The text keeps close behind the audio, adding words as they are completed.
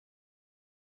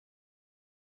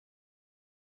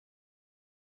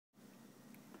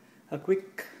A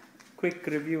quick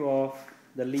review of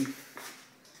the Leaf.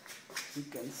 You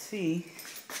can see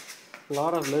a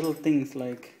lot of little things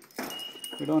like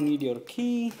you don't need your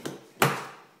key.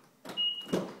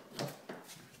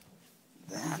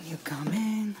 Then you come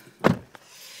in.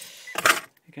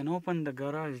 You can open the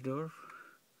garage door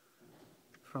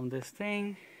from this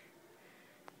thing.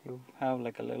 You have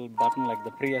like a little button like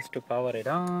the Prius to power it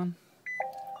on.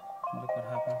 Look what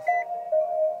happens.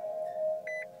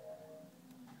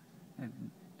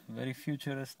 Very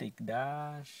futuristic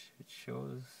dash. It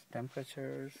shows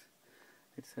temperatures.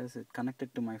 It says it's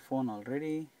connected to my phone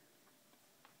already.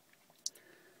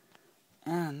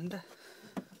 And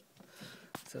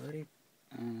it's a very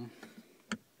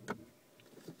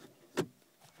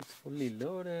it's fully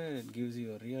loaded. It gives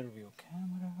you a rear view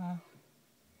camera,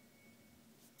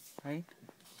 right?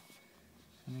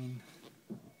 I mean,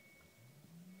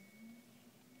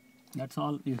 that's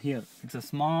all you hear. It's a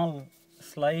small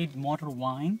slide motor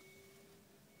whine.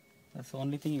 That's the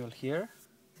only thing you'll hear.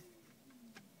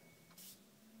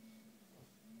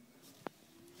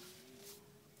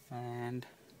 And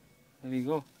there we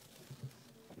go.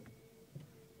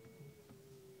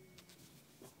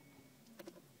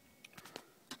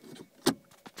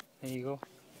 There you go.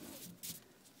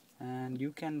 And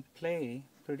you can play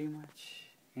pretty much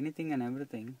anything and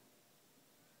everything.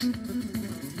 You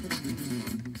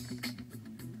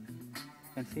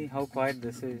can see how quiet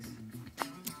this is.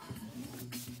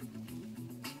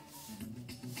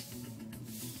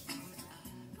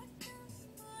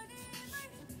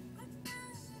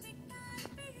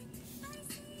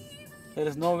 There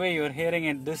is no way you are hearing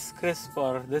it this crisp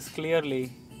or this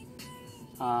clearly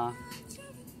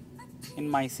in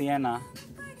my Sienna,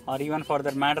 or even for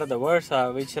that matter the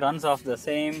Versa, which runs off the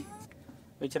same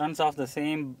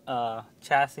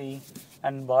chassis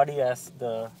and body as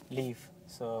the Leaf.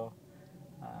 So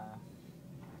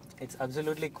it's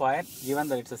absolutely quiet, given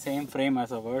that it's the same frame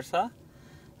as a Versa,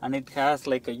 and it has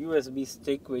like a USB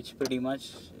stick which pretty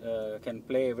much can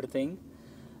play everything,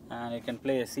 and it can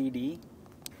play a CD.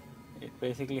 It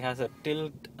basically has a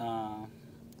tilt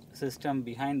system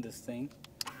behind this thing.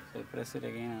 So I press it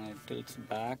again and it tilts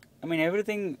back. I mean,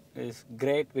 everything is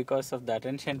great because of the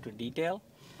attention to detail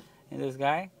in this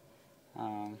guy.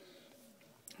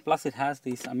 Plus it has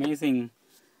these amazing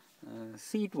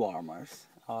seat warmers,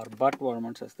 or butt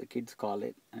warmers as the kids call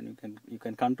it, and you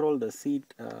can control the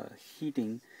seat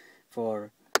heating for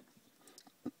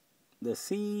the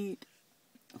seat,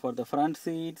 for the front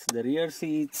seats, the rear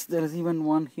seats. There is even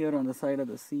one here on the side of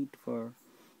the seat for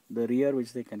the rear,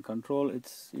 which they can control.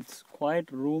 It's quite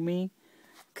roomy,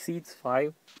 seats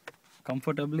 5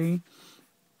 comfortably,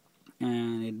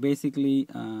 and it basically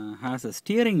has a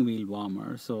steering wheel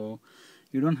warmer, so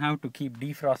you don't have to keep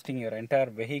defrosting your entire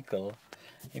vehicle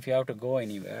if you have to go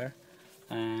anywhere.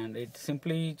 And it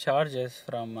simply charges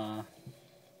from and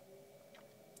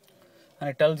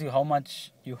it tells you how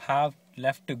much you have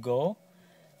left to go.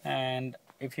 And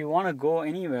if you want to go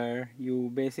anywhere,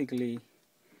 you basically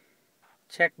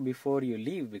check before you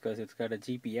leave, because it's got a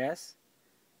GPS,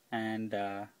 and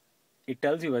it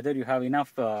tells you whether you have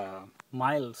enough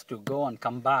miles to go and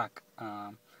come back,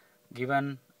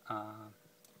 given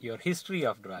your history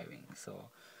of driving. So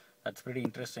that's pretty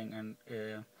interesting. And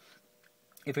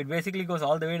if it basically goes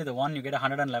all the way to the 1, you get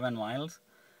 111 miles.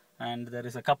 And there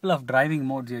is a couple of driving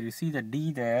modes here. You see the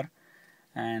D there,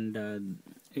 and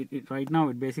right now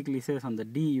it basically says on the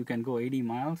D you can go 80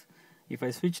 miles. If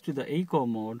I switch to the Eco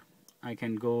mode, I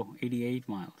can go 88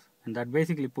 miles, and that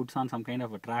basically puts on some kind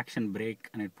of a traction brake,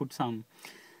 and it puts some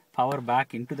power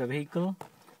back into the vehicle,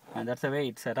 and that's the way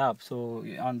it's set up. So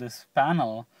on this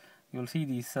panel you'll see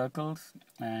these circles,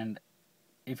 and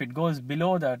if it goes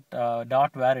below that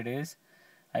dot where it is,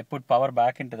 I put power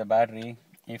back into the battery.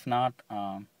 If not,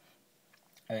 I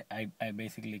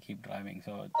basically keep driving.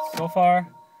 So far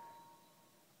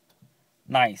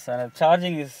nice, and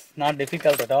charging is not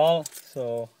difficult at all,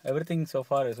 so everything so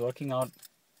far is working out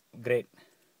great.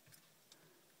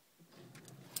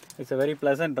 It's a very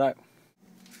pleasant drive.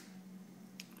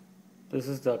 This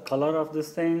is the color of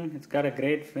this thing. It's got a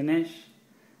great finish,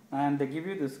 and they give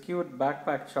you this cute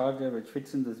backpack charger which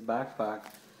fits in this backpack.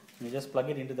 You just plug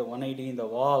it into the 180 in the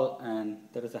wall, and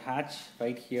there is a hatch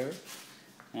right here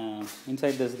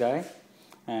inside this guy,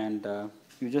 and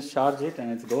you just charge it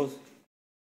and it goes.